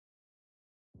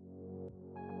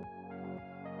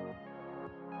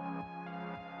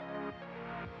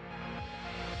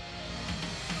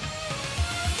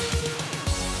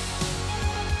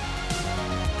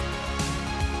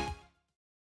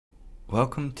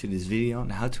Welcome to this video on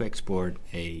how to export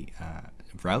a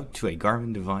route to a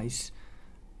Garmin device.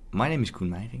 My name is Koen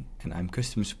Meijering and I'm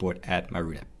customer support at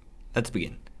MyRoute-app. Let's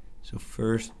begin. So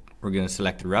first we're going to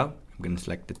select the route. I'm going to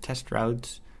select the test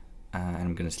routes and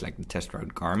I'm going to select the test route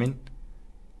Garmin,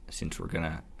 since we're going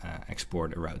to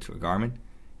export a route to a Garmin.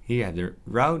 Here you have the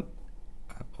route.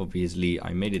 Obviously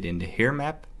I made it in the here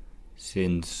map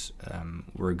since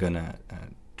we're going to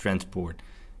transport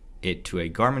it to a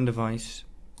Garmin device.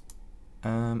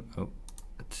 Oh,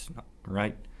 that's not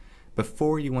right.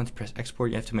 Before you want to press export,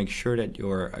 you have to make sure that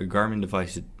your Garmin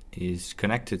device is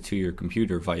connected to your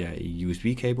computer via a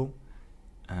USB cable.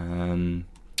 And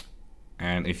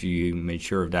if you made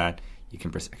sure of that, you can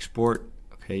press export.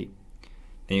 Okay.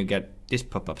 Then you get this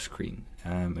pop-up screen.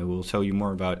 It will tell you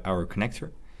more about our connector.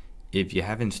 If you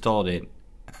have installed it,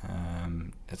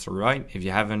 that's alright. If you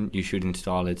haven't, you should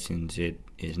install it since it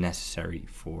is necessary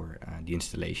for the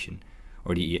installation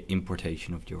or the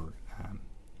importation of your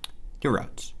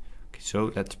routes. Okay,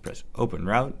 so let's press open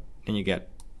route. Then you get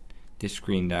this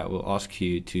screen that will ask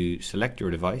you to select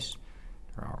your device.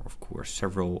 There are of course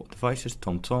several devices: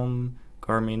 TomTom,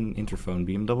 Garmin, Interphone,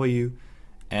 BMW,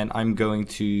 and I'm going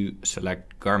to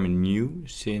select Garmin New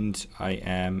since I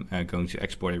am going to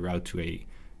export a route to a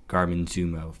Garmin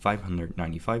Zumo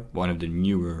 595, one of the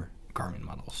newer Garmin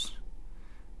models.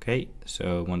 Okay,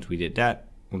 so once we did that,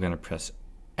 we're going to press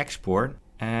export,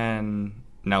 and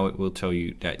now it will tell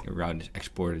you that your route is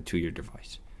exported to your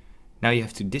device. Now you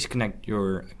have to disconnect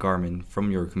your Garmin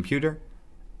from your computer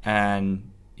and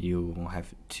you will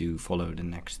have to follow the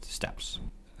next steps.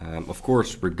 Of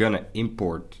course we're gonna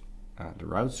import the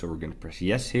route, so we're gonna press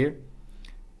yes here,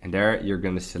 and there you're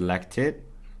gonna select it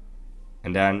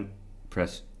and then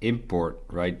press import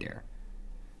right there.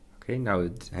 Okay, now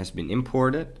it has been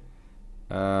imported.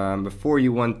 Before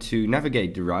you want to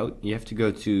navigate the route, you have to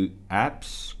go to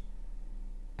apps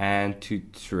and to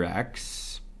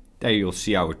tracks. There you'll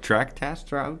see our track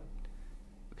test route.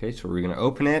 Okay, so we're going to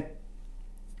open it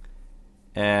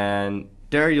and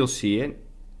there you'll see it.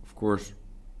 Of course,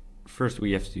 first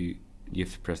you have to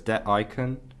press that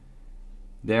icon.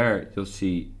 There you'll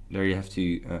see, there you have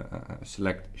to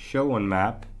select show on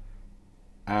map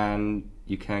and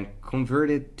you can convert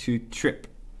it to trip.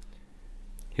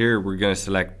 Here we're going to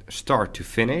select start to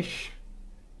finish,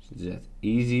 so that's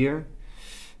easier.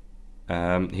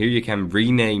 Here you can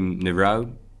rename the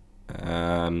route.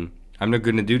 I'm not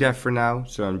going to do that for now,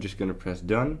 so I'm just going to press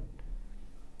done.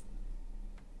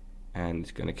 And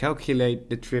it's going to calculate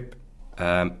the trip.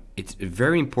 It's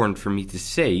very important for me to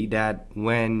say that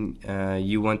when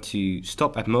you want to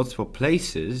stop at multiple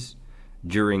places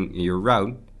during your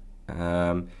route,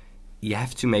 you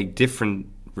have to make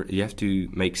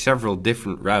several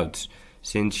different routes,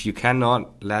 since you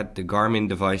cannot let the Garmin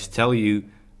device tell you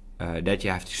that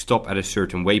you have to stop at a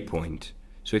certain waypoint.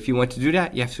 So if you want to do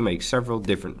that, you have to make several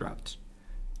different routes.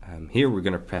 Here we're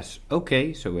going to press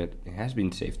OK, so it has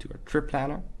been saved to our trip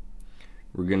planner.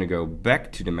 We're going to go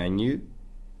back to the menu,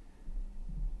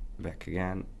 back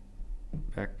again,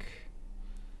 back,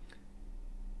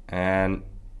 and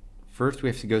first we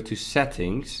have to go to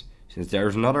settings, since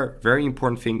there's another very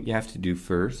important thing you have to do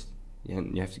first.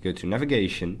 You have to go to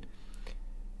navigation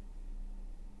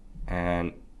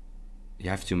and you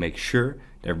have to make sure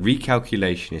that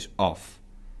recalculation is off.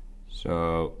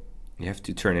 So you have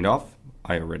to turn it off.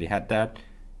 I already had that.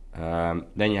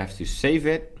 Then you have to save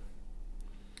it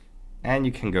and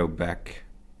you can go back.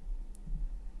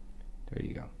 There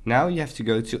you go. Now you have to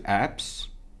go to apps.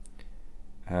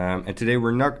 And today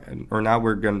we're not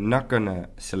gonna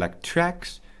select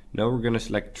tracks. No, we're going to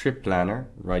select trip planner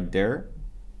right there.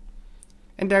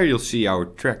 And there you'll see our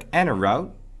track and a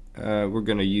route. We're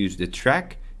going to use the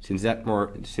track since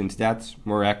that's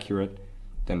more accurate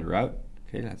than the route.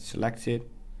 Okay, let's select it.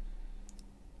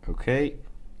 Okay.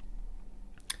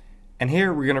 And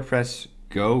here we're going to press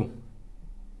go.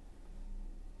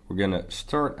 We're going to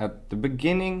start at the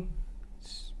beginning.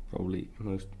 It's probably the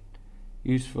most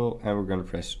useful. And we're going to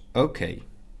press OK.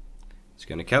 It's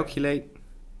going to calculate.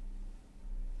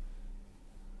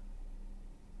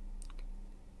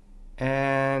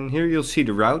 And here you'll see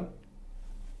the route.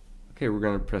 Okay, we're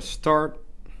going to press start.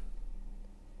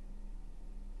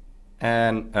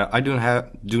 And I do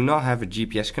not have a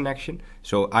GPS connection,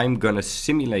 so I'm going to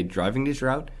simulate driving this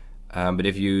route. But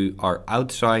if you are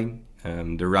outside,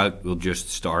 the route will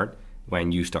just start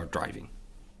when you start driving.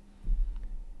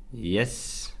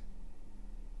 Yes.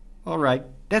 Alright,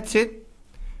 that's it.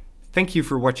 Thank you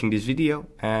for watching this video,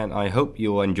 and I hope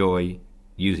you'll enjoy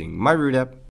using MyRoute-app